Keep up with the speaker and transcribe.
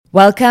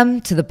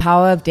Welcome to The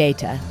Power of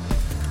Data,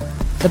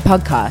 the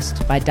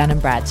podcast by Dun &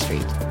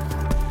 Bradstreet.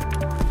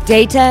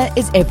 Data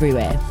is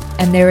everywhere,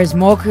 and there is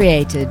more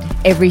created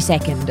every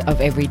second of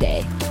every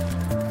day.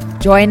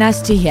 Join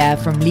us to hear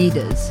from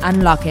leaders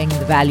unlocking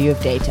the value of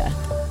data.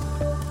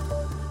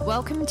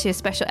 Welcome to a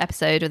special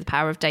episode of the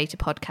Power of Data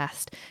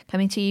podcast,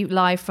 coming to you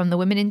live from the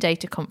Women in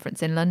Data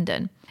conference in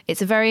London.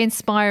 It's a very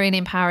inspiring,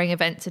 empowering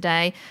event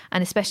today,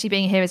 and especially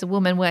being here as a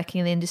woman working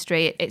in the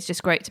industry, it's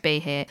just great to be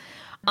here.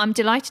 I'm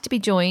delighted to be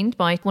joined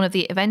by one of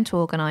the event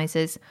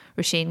organisers,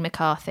 Roisin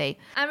McCarthy.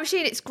 And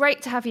Roisin, it's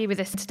great to have you with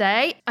us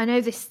today. I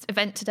know this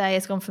event today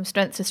has gone from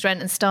strength to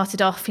strength and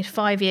started off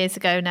 5 years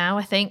ago now,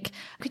 I think.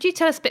 Could you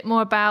tell us a bit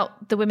more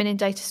about the Women in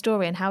Data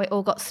story and how it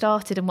all got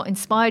started and what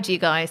inspired you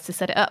guys to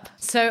set it up?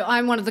 So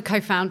I'm one of the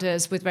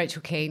co-founders with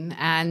Rachel Keane,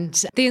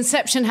 and the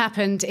inception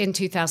happened in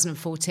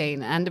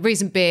 2014. And the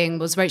reason being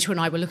was Rachel and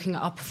I were looking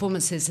at our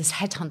performances as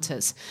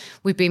headhunters.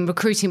 We've been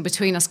recruiting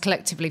between us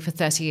collectively for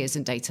 30 years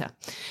in data.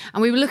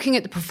 And we were looking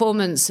at the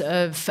performance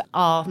of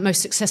our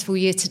most successful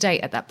year to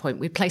date at that point.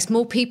 We placed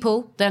more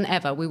people than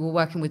ever. We were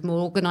working with more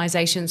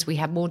organisations. We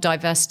had more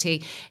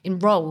diversity in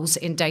roles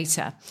in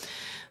data.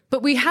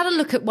 But we had a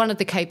look at one of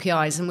the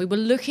KPIs and we were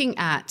looking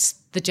at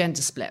the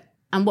gender split.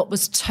 And what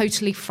was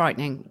totally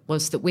frightening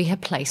was that we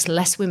had placed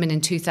less women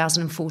in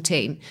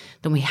 2014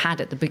 than we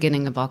had at the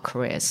beginning of our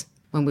careers,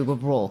 when we were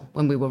raw,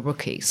 when we were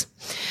rookies.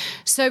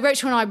 So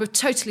Rachel and I were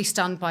totally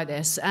stunned by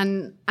this.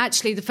 And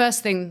actually the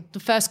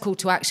first call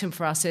to action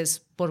for us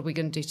is, what are we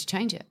going to do to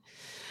change it?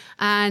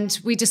 And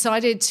we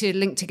decided to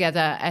link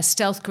together a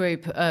stealth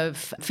group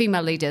of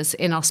female leaders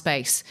in our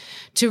space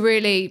to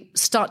really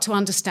start to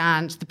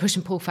understand the push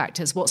and pull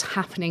factors, what's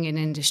happening in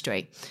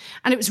industry.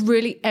 And it was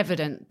really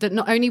evident that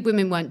not only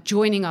women weren't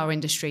joining our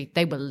industry,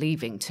 they were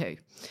leaving too.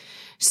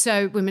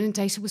 So Women in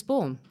Data was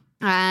born.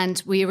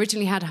 And we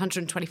originally had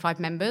 125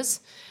 members.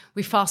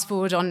 We fast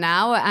forward on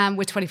now and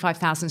we're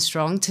 25,000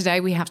 strong.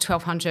 Today we have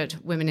 1,200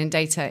 women in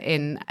data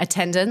in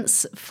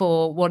attendance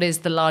for what is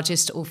the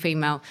largest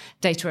all-female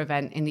data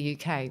event in the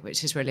UK,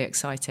 which is really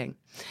exciting.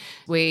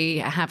 We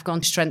have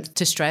gone strength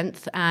to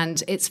strength,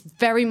 and it's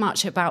very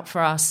much about,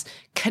 for us,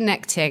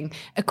 connecting,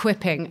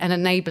 equipping and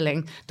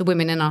enabling the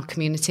women in our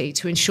community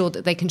to ensure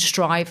that they can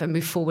strive and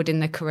move forward in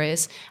their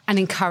careers and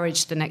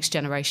encourage the next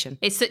generation.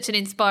 It's such an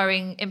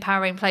inspiring,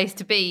 empowering place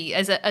to be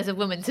as a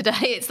woman today.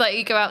 It's like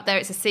you go out there,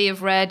 it's a sea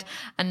of red,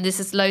 and there's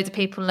just loads of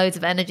people and loads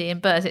of energy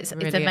and buzz. It's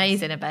an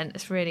amazing event.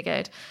 It's really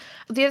good.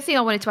 The other thing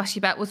I wanted to ask you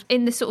about was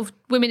in the sort of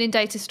Women in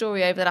Data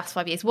story over the last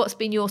 5 years, what's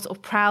been your sort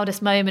of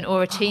proudest moment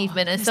or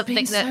achievement? And something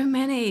There's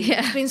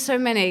been so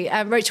many.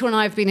 Rachel and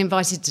I have been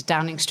invited to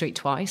Downing Street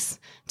twice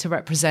to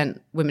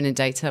represent Women in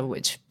Data,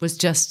 which was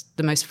just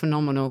the most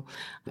phenomenal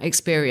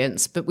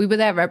experience. But we were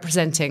there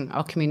representing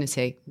our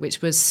community,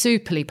 which was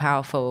superly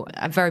powerful,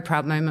 a very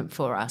proud moment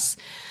for us.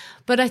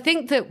 But I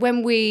think that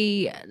when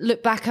we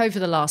look back over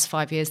the last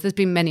 5 years, there's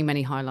been many,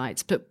 many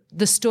highlights. But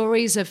the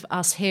stories of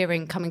us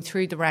hearing coming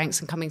through the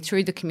ranks and coming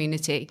through the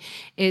community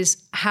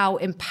is how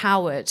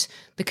empowered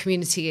the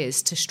community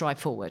is to strive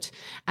forward.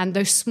 And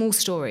those small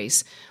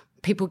stories,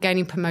 people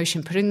gaining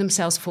promotion, putting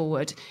themselves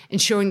forward,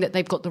 ensuring that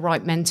they've got the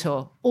right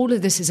mentor. All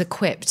of this is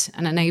equipped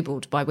and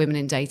enabled by Women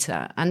in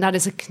Data. And that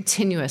is a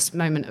continuous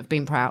moment of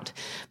being proud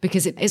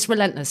because it's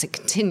relentless. It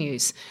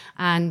continues.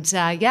 And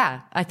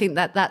I think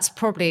that's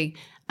probably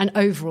an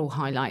overall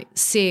highlight,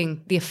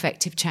 seeing the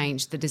effective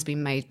change that has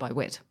been made by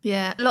WIT.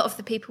 Yeah, a lot of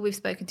the people we've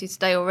spoken to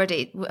today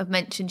already have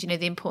mentioned,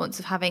 the importance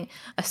of having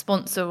a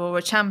sponsor or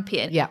a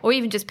champion, or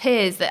even just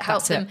peers that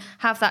help them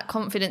have that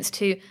confidence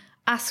to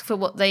ask for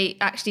what they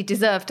actually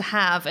deserve to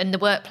have in the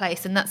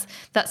workplace. And that's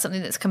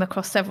something that's come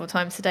across several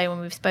times today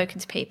when we've spoken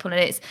to people.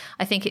 And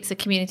I think it's a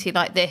community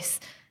like this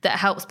that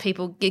helps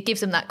people, it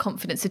gives them that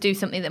confidence to do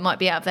something that might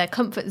be out of their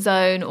comfort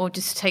zone or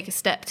just take a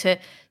step to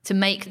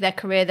make their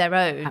career their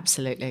own.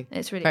 Absolutely.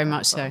 It's really very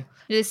helpful. Much so.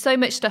 There's so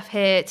much stuff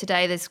here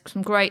today. There's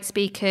some great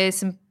speakers,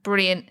 some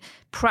brilliant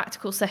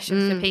practical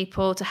sessions for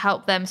people to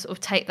help them sort of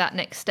take that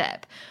next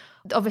step.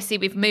 Obviously,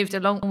 we've moved a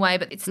long way,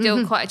 but it's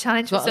still quite a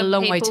challenge for some people. Got a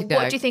long way to go.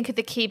 What do you think are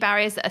the key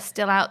barriers that are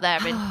still out there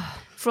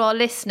for our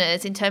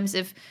listeners in terms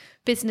of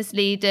business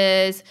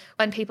leaders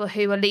and people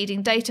who are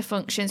leading data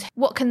functions?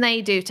 What can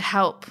they do to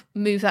help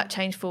move that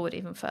change forward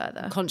even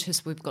further?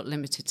 Conscious we've got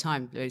limited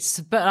time, Luce,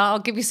 but I'll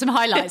give you some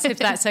highlights if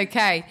that's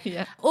okay.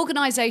 Yeah.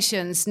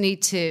 Organisations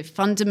need to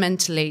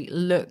fundamentally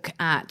look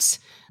at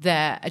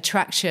their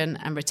attraction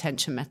and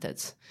retention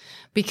methods,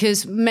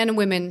 because men and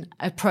women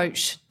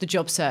approach the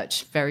job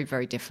search very,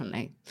 very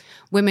differently.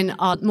 Women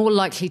are more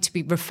likely to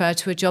be referred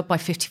to a job by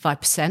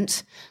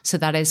 55%. So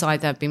that is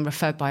either being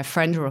referred by a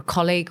friend or a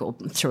colleague or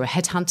through a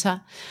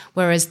headhunter,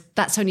 whereas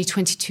that's only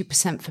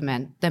 22% for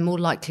men. They're more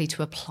likely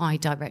to apply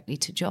directly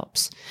to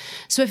jobs.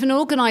 So if an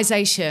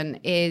organisation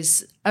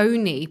is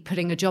only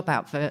putting a job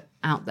out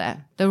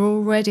there, they're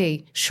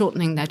already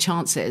shortening their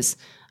chances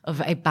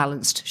of a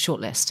balanced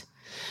shortlist.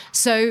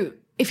 So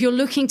if you're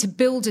looking to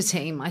build a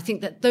team, I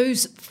think that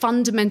those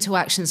fundamental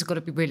actions have got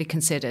to be really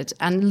considered,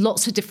 and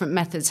lots of different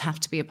methods have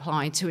to be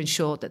applied to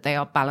ensure that they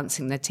are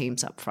balancing their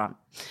teams up front.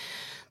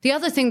 The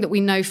other thing that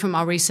we know from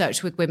our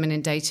research with women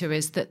in data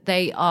is that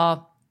they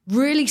are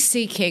really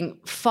seeking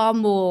far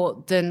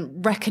more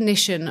than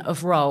recognition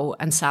of role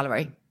and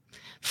salary.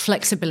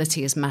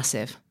 Flexibility is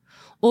massive.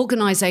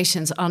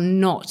 Organizations are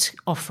not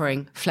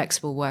offering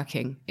flexible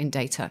working in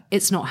data.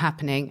 It's not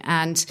happening.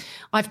 And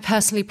I've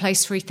personally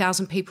placed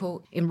 3,000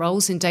 people in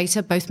roles in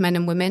data, both men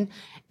and women.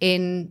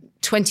 In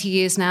 20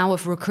 years now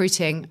of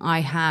recruiting, I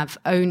have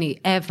only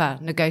ever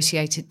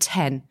negotiated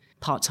 10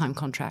 part-time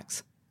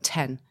contracts.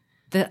 10.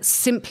 That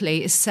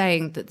simply is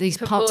saying that these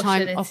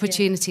part-time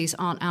opportunities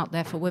aren't out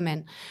there for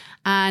women.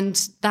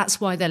 And that's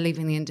why they're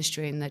leaving the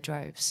industry in their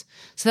droves.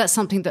 So that's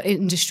something that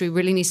industry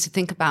really needs to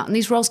think about. And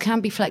these roles can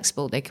be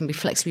flexible. They can be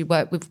flexibly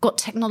worked. We've got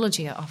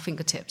technology at our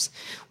fingertips.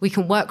 We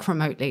can work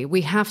remotely.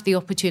 We have the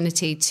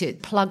opportunity to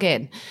plug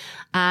in.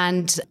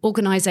 And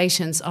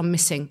organisations are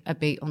missing a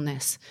beat on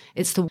this.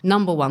 It's the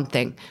number one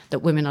thing that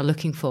women are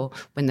looking for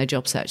when they're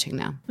job searching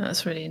now.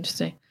 That's really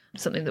interesting.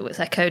 Something that was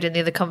echoed in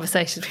the other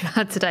conversations we've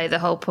had today, the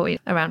whole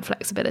point around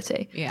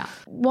flexibility. Yeah.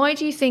 Why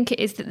do you think it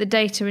is that the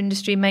data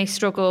industry may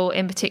struggle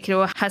in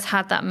particular, or has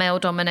had that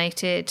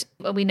male-dominated?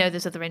 Well, we know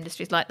there's other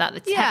industries like that.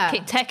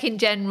 The tech in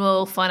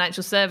general,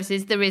 financial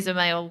services, there is a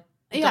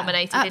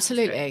male-dominated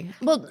absolutely.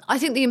 industry. Well, I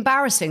think the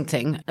embarrassing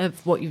thing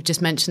of what you've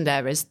just mentioned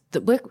there is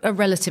that we're a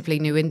relatively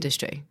new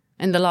industry.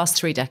 In the last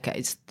 3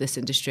 decades, this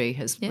industry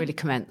has really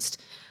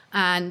commenced.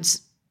 And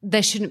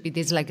there shouldn't be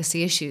these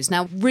legacy issues.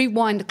 Now,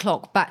 rewind the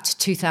clock back to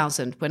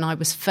 2000 when I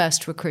was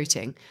first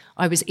recruiting.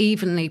 I was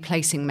evenly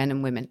placing men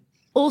and women.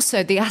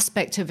 Also, the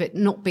aspect of it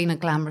not being a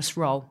glamorous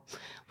role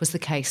was the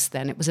case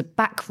then. It was a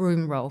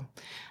backroom role.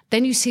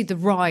 Then you see the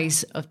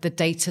rise of the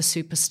data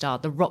superstar,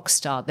 the rock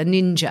star, the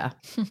ninja.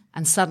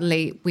 And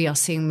suddenly we are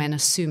seeing men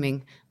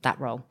assuming that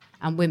role.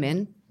 And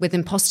women with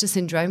imposter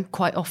syndrome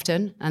quite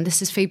often, and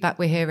this is feedback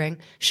we're hearing,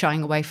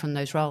 shying away from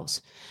those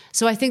roles.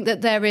 So I think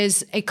that there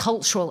is a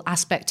cultural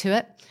aspect to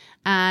it.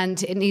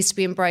 And it needs to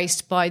be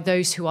embraced by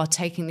those who are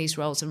taking these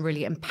roles and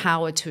really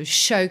empowered to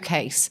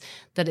showcase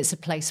that it's a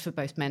place for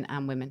both men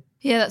and women.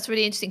 Yeah, that's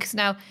really interesting because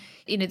now,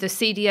 the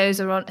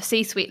CDOs are on a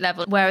C-suite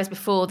level, whereas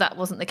before that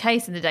wasn't the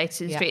case in the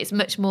data industry. Yeah. It's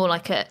much more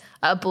like at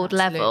a board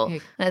level.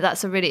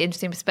 That's a really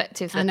interesting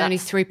perspective. And only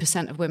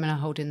 3% of women are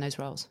holding those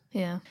roles.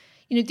 Yeah.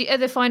 The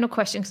other final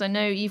question, because I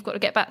know you've got to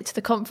get back to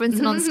the conference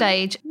and on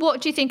stage,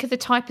 what do you think of the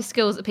type of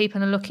skills that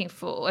people are looking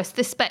for? Has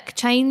the spec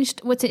changed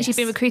since you've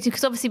been recruiting?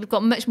 Because obviously we've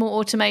got much more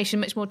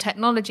automation, much more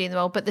technology in the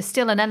role, but there's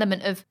still an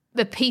element of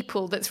the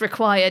people that's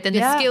required, and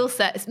the skill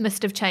sets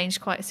must have changed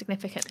quite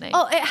significantly.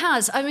 Oh, it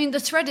has. I mean, the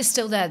thread is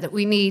still there that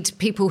we need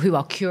people who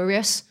are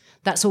curious.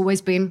 That's always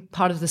been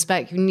part of the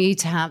spec. You need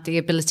to have the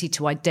ability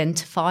to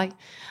identify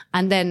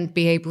and then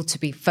be able to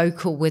be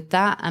vocal with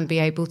that and be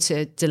able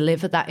to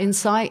deliver that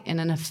insight in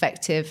an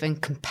effective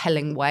and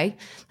compelling way.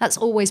 That's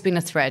always been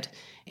a thread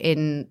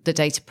in the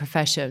data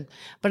profession.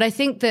 But I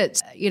think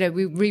that,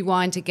 we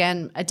rewind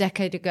again a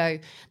decade ago,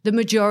 the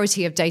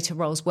majority of data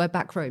roles were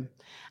backroom.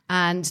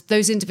 And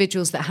those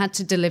individuals that had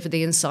to deliver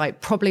the insight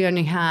probably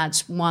only had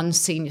one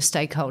senior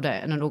stakeholder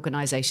in an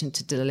organization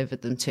to deliver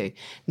them to.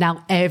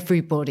 Now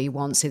everybody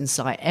wants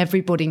insight.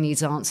 Everybody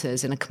needs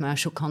answers in a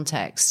commercial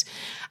context.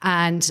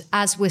 And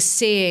as we're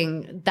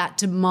seeing that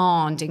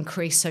demand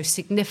increase so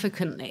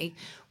significantly,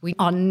 we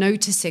are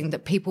noticing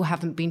that people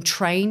haven't been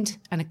trained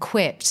and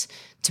equipped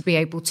to be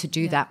able to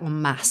do that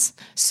en masse.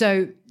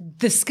 So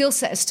the skill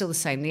set is still the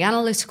same. The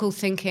analytical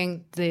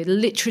thinking, the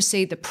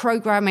literacy, the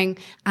programming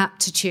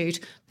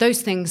aptitude,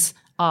 those things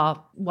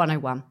are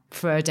 101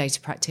 for a data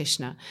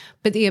practitioner.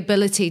 But the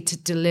ability to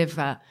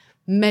deliver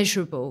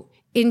measurable,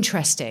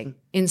 interesting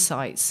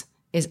insights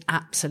is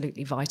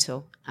absolutely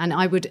vital. And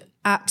I would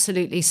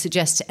absolutely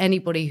suggest to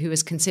anybody who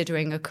is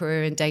considering a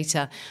career in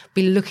data,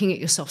 be looking at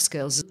your soft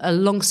skills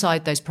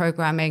alongside those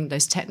programming,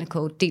 those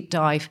technical, deep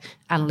dive,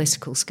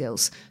 analytical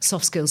skills.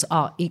 Soft skills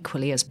are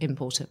equally as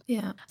important.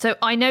 Yeah. So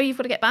I know you've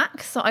got to get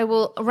back, so I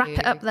will wrap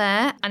it up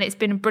there. And it's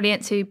been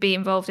brilliant to be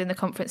involved in the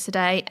conference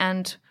today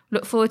and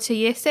look forward to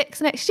Year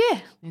 6 next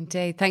year.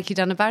 Indeed. Thank you,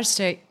 Dun &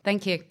 Bradstreet.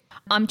 Thank you.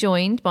 I'm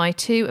joined by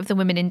 2 of the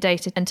Women in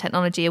Data and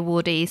Technology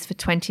awardees for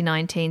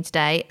 2019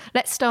 today.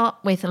 Let's start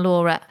with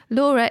Laura.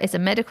 Laura is a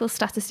medical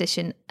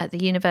statistician at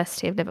the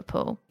University of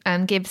Liverpool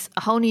and gives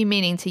a whole new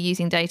meaning to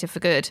using data for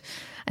good.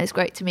 And it's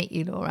great to meet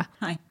you, Laura.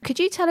 Hi. Could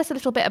you tell us a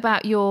little bit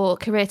about your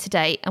career to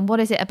date and what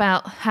is it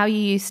about how you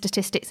use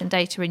statistics and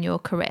data in your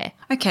career?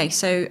 Okay,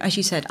 so as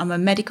you said, I'm a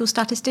medical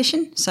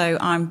statistician, so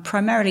I'm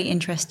primarily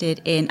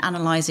interested in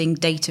analysing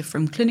data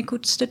from clinical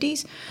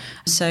studies.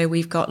 So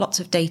we've got lots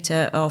of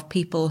data of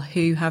people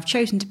who have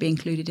chosen to be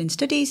included in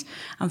studies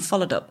and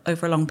followed up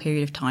over a long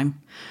period of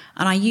time.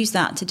 And I use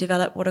that to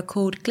develop what are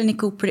called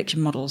clinical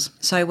prediction models.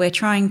 So we're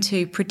trying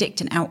to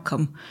predict an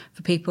outcome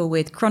for people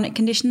with chronic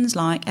conditions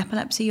like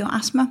epilepsy or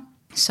asthma.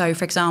 So,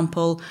 for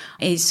example,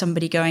 is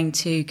somebody going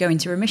to go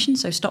into remission,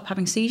 so stop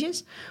having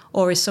seizures,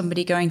 or is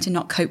somebody going to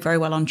not cope very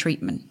well on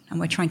treatment? And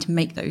we're trying to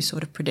make those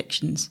sort of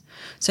predictions.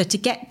 So to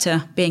get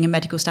to being a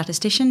medical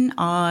statistician,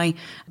 I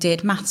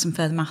did maths and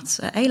further maths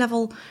at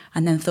A-level,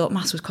 and then thought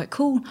maths was quite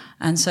cool,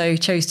 and so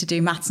chose to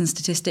do maths and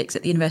statistics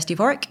at the University of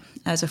Warwick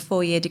as a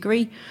 4-year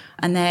degree.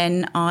 And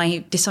then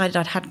I decided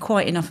I'd had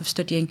quite enough of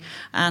studying,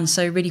 and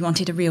so really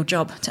wanted a real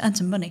job to earn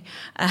some money.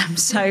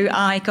 So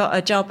I got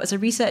a job as a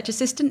research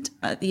assistant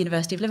at the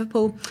University of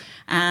Liverpool,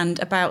 and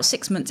about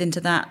 6 months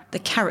into that, the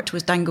carrot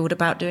was dangled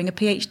about doing a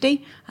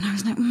PhD, and I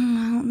was like,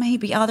 well,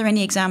 maybe. Are there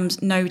any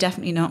exams? No,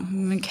 definitely not.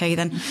 Okay,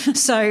 then.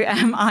 So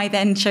I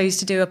then chose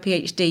to do a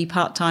PhD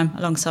part-time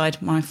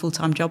alongside my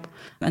full-time job,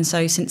 and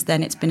so since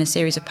then it's been a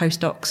series of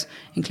postdocs,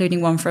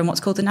 including one from what's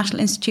called the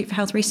National Institute for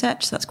Health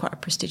Research. So that's quite a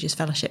prestigious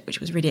fellowship, which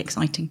was really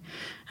exciting.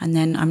 And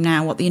then I'm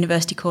now what the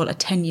university call a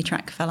tenure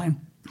track fellow,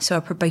 so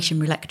a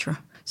probationary lecturer.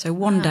 So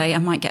one day I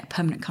might get a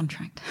permanent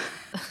contract.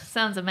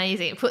 Sounds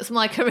amazing. It puts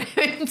my career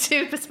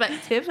into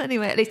perspective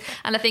anyway, at least.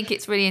 And I think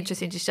it's really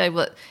interesting to show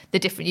what the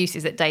different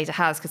uses that data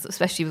has, because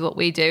especially with what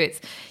we do,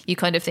 it's you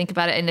kind of think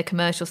about it in a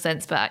commercial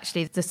sense, but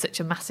actually there's such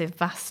a massive,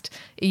 vast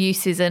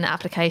uses and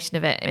application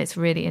of it. It's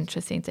really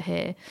interesting to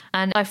hear.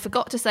 And I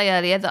forgot to say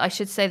earlier that I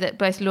should say that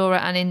both Laura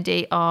and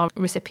Indy are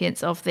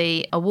recipients of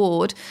the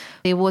awards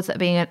that are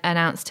being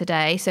announced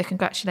today. So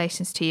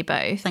congratulations to you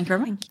both. Thank you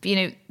very much. You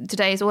know,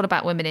 today is all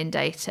about women in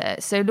data.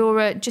 So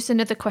Laura, just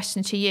another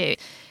question to you.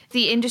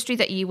 The industry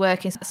that you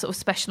work in, a sort of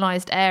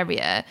specialised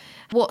area,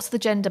 what's the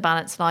gender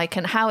balance like,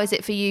 and how is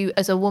it for you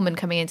as a woman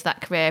coming into that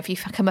career? Have you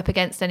come up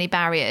against any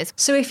barriers?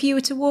 So if you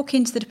were to walk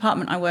into the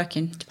department I work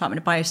in, Department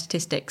of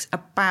Biostatistics,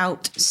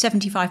 about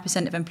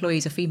 75% of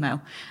employees are female.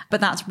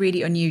 But that's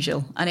really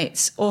unusual, and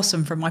it's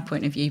awesome from my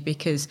point of view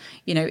because,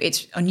 you know,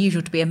 it's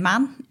unusual to be a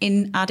man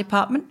in our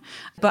department.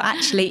 But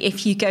actually,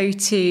 if you go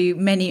to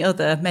many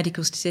other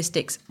medical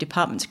statistics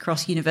departments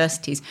across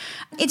universities,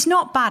 it's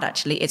not bad,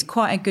 actually. It's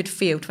quite a good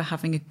field for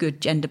having a good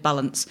gender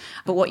balance.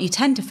 But what you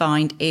tend to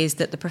find is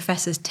that the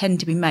professors tend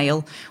to be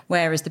male,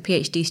 whereas the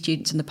PhD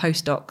students and the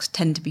postdocs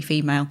tend to be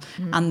female.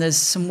 And there's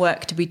some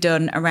work to be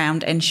done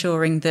around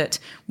ensuring that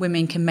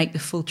women can make the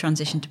full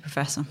transition to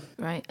professor.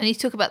 Right. And you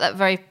talk about that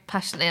very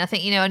passionately. And I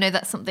think, you know, I know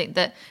that's something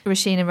that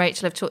Roisin and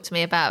Rachel have talked to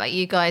me about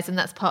you guys, and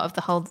that's part of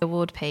the whole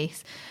award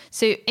piece.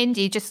 So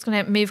Indy, just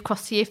going to move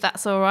across to you if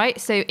that's all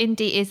right. So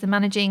Indy is the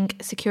managing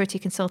security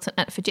consultant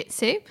at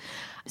Fujitsu.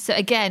 So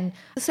again,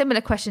 a similar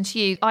question to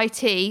you.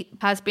 IT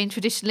has been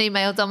traditionally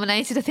male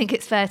dominated, I think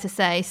it's fair to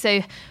say.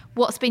 So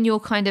what's been your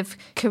kind of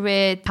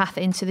career path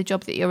into the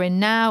job that you're in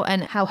now,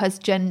 and how has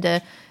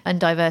gender and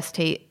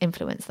diversity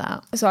influenced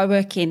that? So I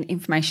work in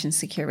information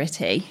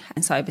security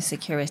and cyber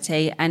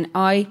security, and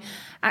I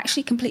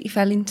actually completely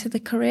fell into the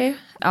career.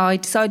 I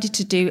decided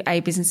to do a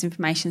business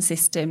information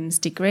systems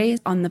degree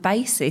on the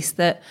basis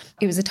that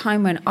it was a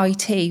time when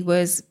IT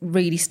was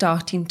really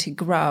starting to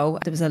grow.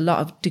 There was a lot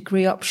of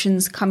degree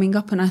options coming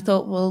up, and I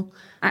thought, well,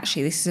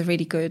 actually, this is a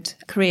really good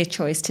career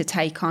choice to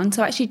take on.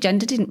 So actually,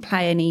 gender didn't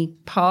play any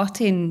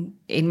part in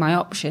my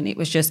option. It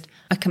was just,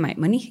 I can make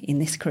money in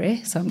this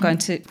career, so I'm going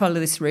to follow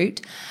this route.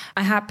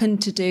 I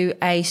happened to do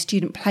a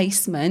student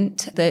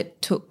placement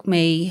that took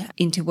me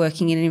into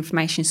working in an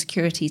information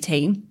security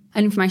team.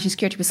 And information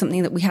security was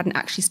something that we hadn't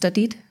actually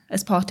studied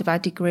as part of our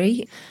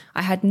degree.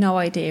 I had no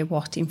idea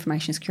what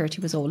information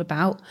security was all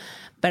about.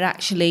 But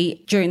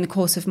actually, during the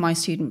course of my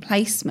student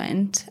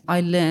placement, I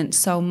learned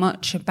so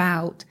much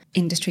about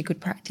industry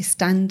good practice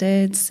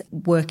standards,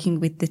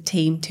 working with the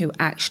team to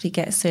actually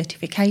get a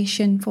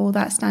certification for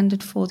that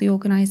standard for the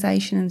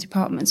organisation and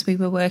departments we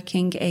were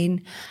working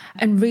in,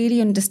 and really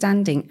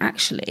understanding,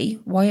 actually,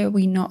 why are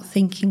we not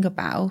thinking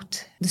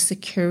about the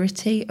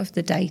security of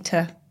the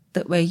data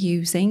that we're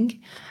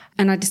using?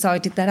 And I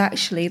decided that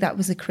actually that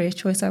was a career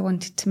choice I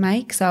wanted to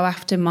make. So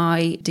after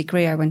my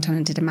degree, I went on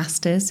and did a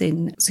master's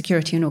in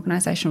security and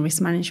organisational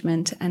risk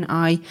management, and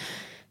I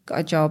got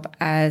a job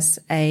as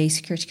a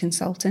security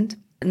consultant.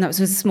 And that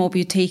was with a small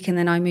boutique, and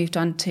then I moved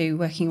on to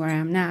working where I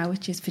am now,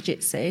 which is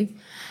Fujitsu.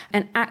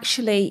 And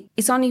actually,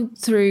 it's only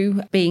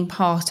through being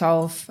part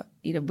of,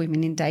 you know,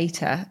 Women in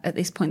Data at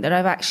this point that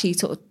I've actually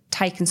sort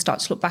of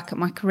started to look back at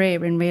my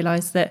career and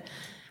realised that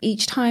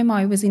each time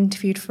I was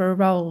interviewed for a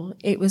role,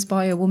 it was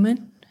by a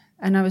woman,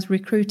 and I was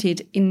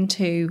recruited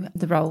into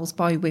the roles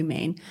by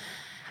women.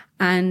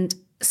 And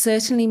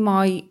certainly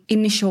my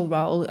initial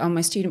role on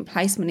my student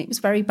placement, it was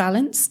very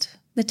balanced,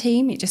 the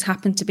team. It just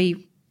happened to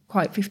be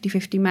quite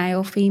 50-50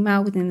 male,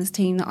 female within this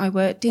team that I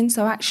worked in.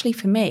 So actually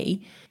for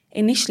me,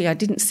 initially I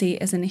didn't see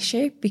it as an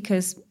issue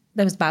because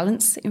there was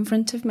balance in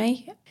front of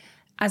me.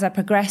 As I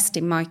progressed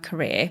in my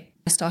career,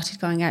 I started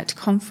going out to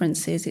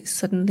conferences. It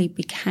suddenly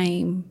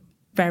became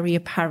very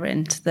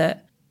apparent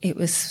that it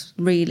was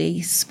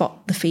really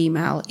spot the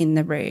female in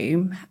the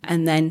room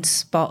and then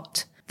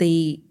spot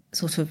the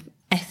sort of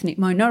ethnic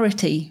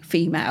minority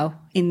female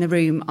in the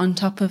room on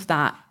top of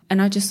that.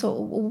 And I just thought,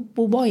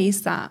 well, why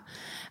is that?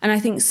 And I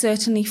think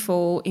certainly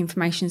for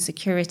information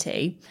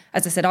security,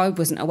 as I said, I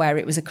wasn't aware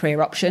it was a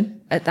career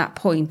option at that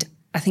point.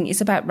 I think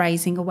it's about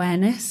raising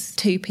awareness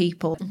to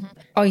people.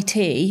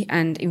 IT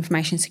and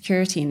information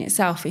security in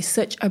itself is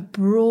such a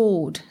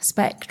broad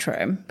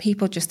spectrum.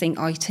 People just think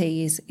IT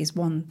is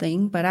one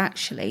thing, but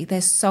actually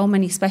there's so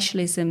many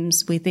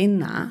specialisms within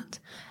that.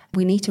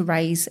 We need to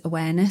raise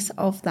awareness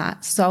of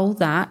that so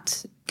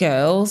that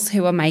girls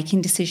who are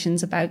making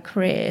decisions about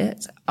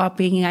careers are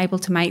being able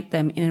to make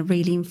them in a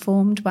really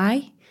informed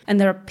way. And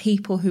there are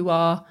people who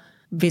are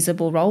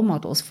visible role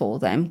models for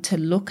them to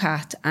look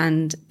at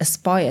and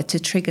aspire to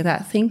trigger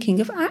that thinking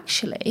of,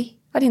 actually,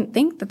 I didn't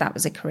think that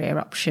was a career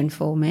option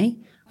for me.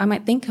 I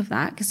might think of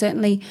that because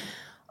certainly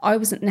I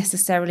wasn't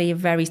necessarily a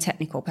very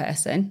technical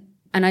person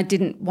and I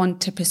didn't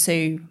want to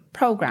pursue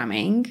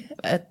programming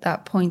at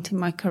that point in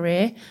my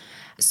career.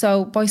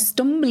 So by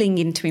stumbling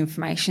into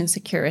information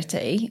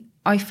security,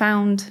 I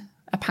found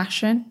a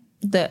passion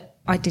that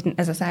I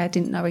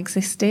didn't know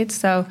existed.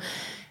 So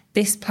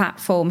this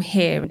platform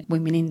here,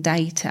 Women in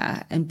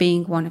Data, and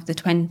being one of the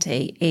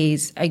 20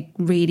 is a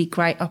really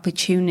great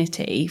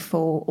opportunity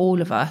for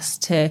all of us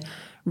to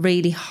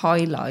really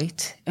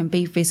highlight and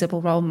be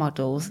visible role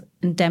models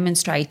and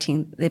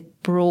demonstrating the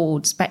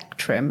broad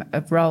spectrum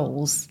of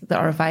roles that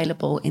are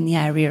available in the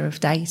area of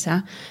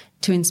data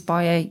to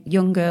inspire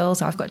young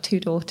girls. I've got 2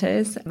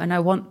 daughters and I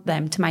want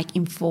them to make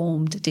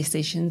informed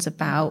decisions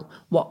about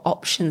what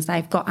options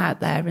they've got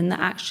out there, and that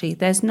actually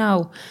there's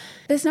no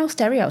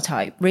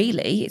stereotype,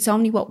 really. It's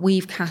only what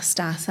we've cast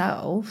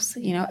ourselves.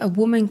 You know, a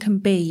woman can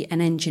be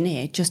an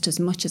engineer just as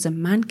much as a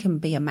man can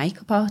be a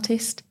makeup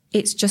artist.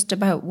 It's just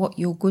about what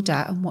you're good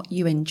at and what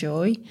you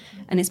enjoy.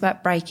 And it's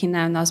about breaking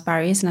down those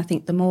barriers. And I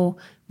think the more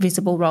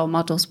visible role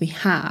models we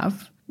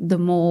have, the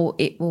more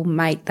it will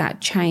make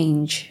that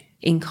change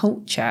in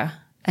culture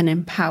and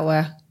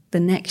empower the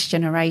next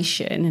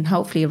generation and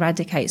hopefully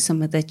eradicate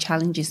some of the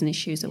challenges and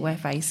issues that we're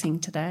facing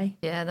today.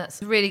 Yeah,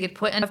 that's a really good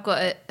point. And I've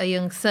got a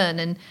young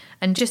son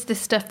and just the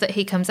stuff that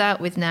he comes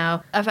out with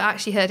now, I've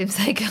actually heard him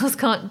say girls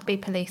can't be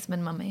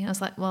policemen, mummy. I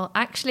was like, well,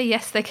 actually,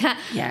 yes, they can.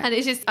 Yeah. And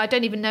it's just, I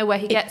don't even know where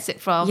he gets it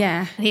from.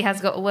 Yeah. And he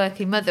has got a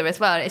working mother as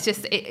well. It's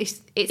just,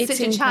 it's such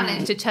a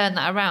challenge to turn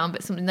that around,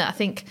 but something that I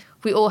think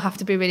we all have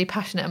to be really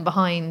passionate and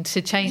behind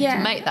to change, to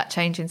make that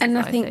change in society.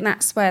 And I think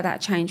that's where that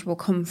change will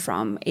come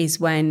from, is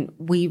when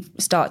we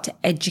start to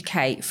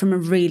educate from a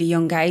really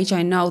young age.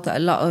 I know that a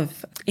lot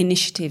of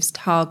initiatives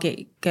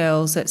target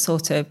girls at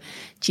sort of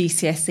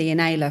GCSE and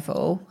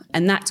A-level,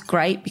 and that's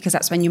great because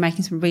that's when you're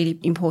making some really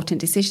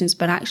important decisions.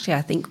 But actually,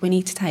 I think we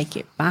need to take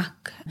it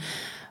back.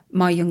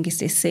 My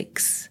youngest is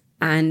 6.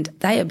 And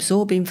they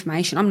absorb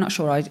information. I'm not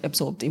sure I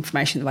absorbed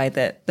information the way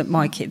that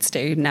my kids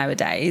do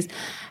nowadays.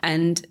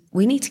 And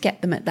we need to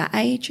get them at that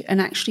age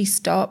and actually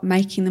start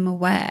making them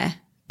aware,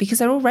 because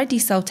they're already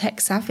so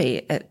tech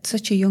savvy at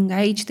such a young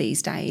age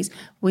these days.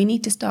 We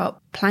need to start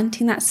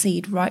planting that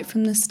seed right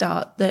from the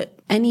start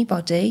that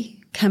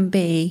anybody can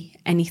be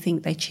anything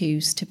they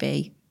choose to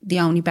be.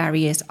 The only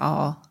barriers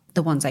are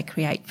the ones they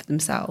create for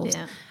themselves.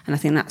 Yeah. And I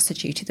think that's the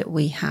duty that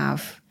we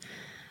have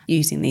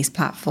using these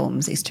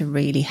platforms, is to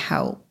really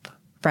help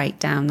break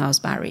down those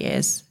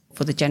barriers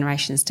for the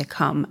generations to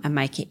come and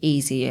make it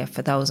easier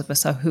for those of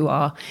us who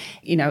are,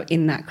 you know,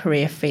 in that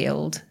career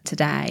field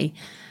today,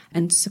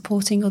 and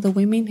supporting other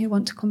women who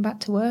want to come back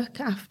to work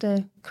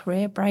after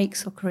career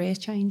breaks or career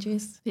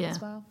changes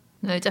as well.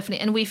 No, definitely.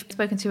 And we've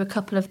spoken to a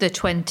couple of the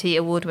 20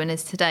 award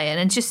winners today,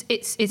 and just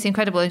it's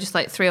incredible. And just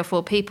like 3 or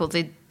 4 people,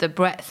 the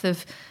breadth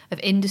of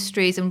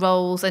industries and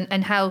roles,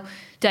 and how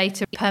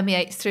data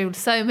permeates through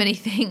so many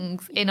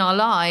things in our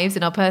lives,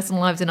 in our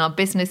personal lives, in our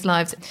business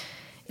lives.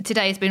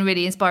 Today has been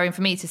really inspiring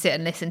for me to sit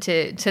and listen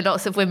to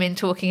lots of women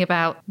talking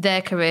about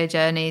their career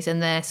journeys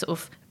and their sort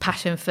of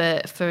passion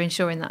for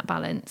ensuring that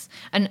balance.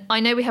 And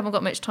I know we haven't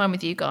got much time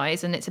with you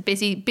guys, and it's a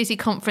busy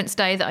conference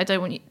day that I don't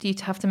want you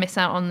to have to miss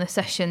out on the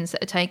sessions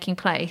that are taking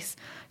place.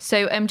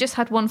 So just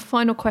had one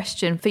final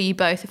question for you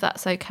both, if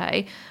that's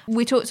okay.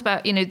 We talked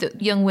about, you know, the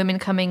young women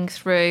coming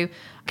through,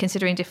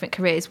 considering different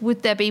careers.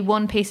 Would there be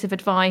one piece of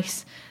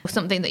advice or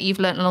something that you've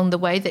learned along the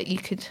way that you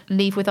could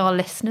leave with our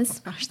listeners?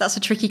 Gosh, that's a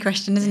tricky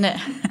question, isn't it?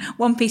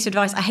 One piece of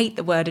advice. I hate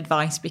the word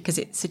advice because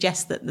it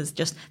suggests that there's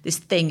just this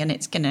thing and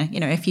it's gonna, you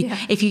know, if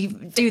you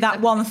do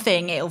that one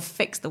thing, it'll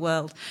fix the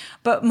world.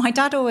 But my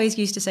dad always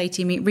used to say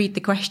to me, read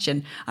the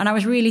question. And I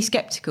was really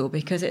skeptical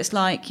because it's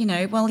like, you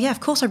know, well, yeah, of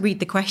course I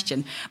read the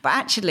question. But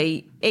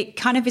actually, it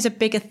kind of is a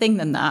bigger thing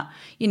than that.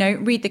 You know,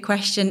 read the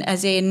question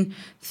as in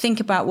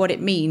think about what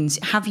it means.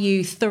 Have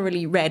you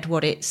thoroughly read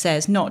what it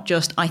says, not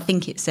just I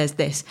think it says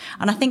this?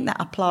 And I think that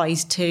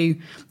applies to,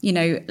 you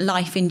know,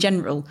 life in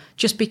general.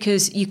 Just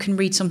because you can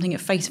read something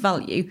at face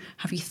value,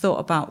 have you thought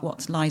about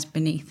what lies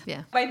beneath?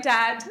 Yeah. My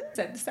dad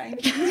said the same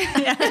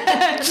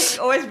thing.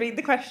 Always read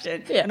the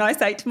question. Yeah. And I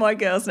say to my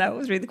girls now,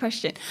 always read the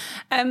question.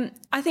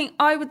 I think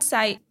I would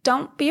say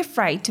don't be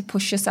afraid to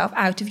push yourself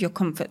out of your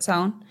comfort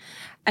zone.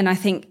 And I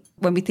think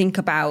when we think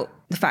about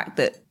the fact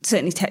that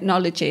certainly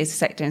technology is a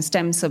sector in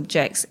STEM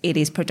subjects, it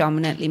is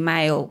predominantly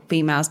male.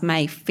 Females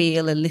may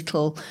feel a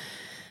little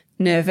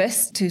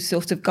nervous to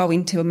sort of go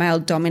into a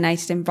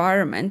male-dominated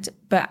environment,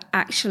 but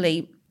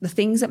actually the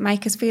things that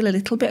make us feel a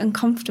little bit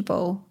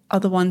uncomfortable are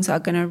the ones that are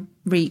going to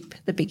reap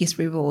the biggest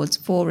rewards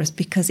for us,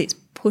 because it's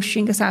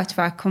pushing us out of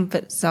our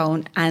comfort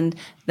zone and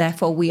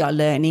therefore we are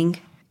learning.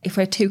 If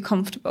we're too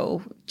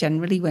comfortable,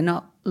 generally we're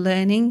not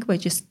learning. We're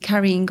just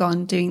carrying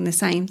on doing the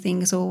same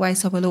thing as always,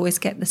 so we'll always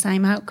get the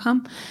same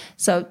outcome.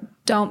 So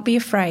don't be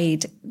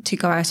afraid to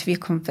go out of your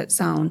comfort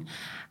zone.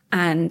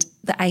 And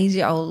the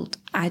age-old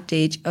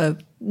adage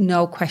of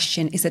no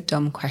question is a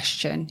dumb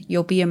question.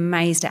 You'll be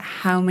amazed at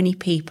how many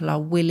people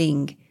are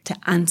willing to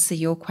answer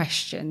your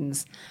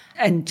questions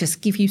and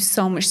just give you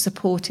so much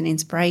support and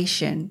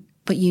inspiration.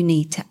 But you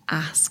need to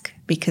ask,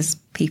 because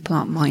people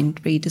aren't mind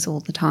readers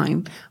all the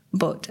time,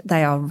 but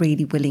they are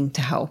really willing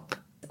to help.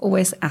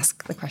 Always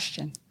ask the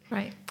question.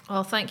 Right.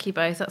 Well, thank you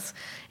both. That's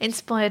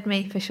inspired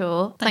me for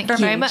sure. Thank Thank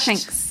you you. very much.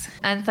 Thanks.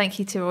 And thank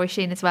you to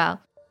Roisin as well.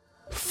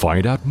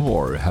 Find out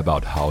more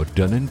about how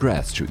Dun &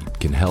 Bradstreet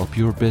can help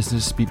your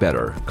business be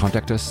better.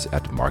 Contact us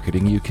at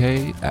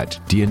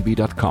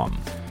marketinguk@dnb.com.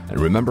 And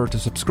remember to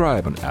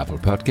subscribe on Apple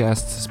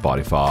Podcasts,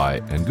 Spotify,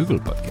 and Google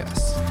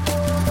Podcasts.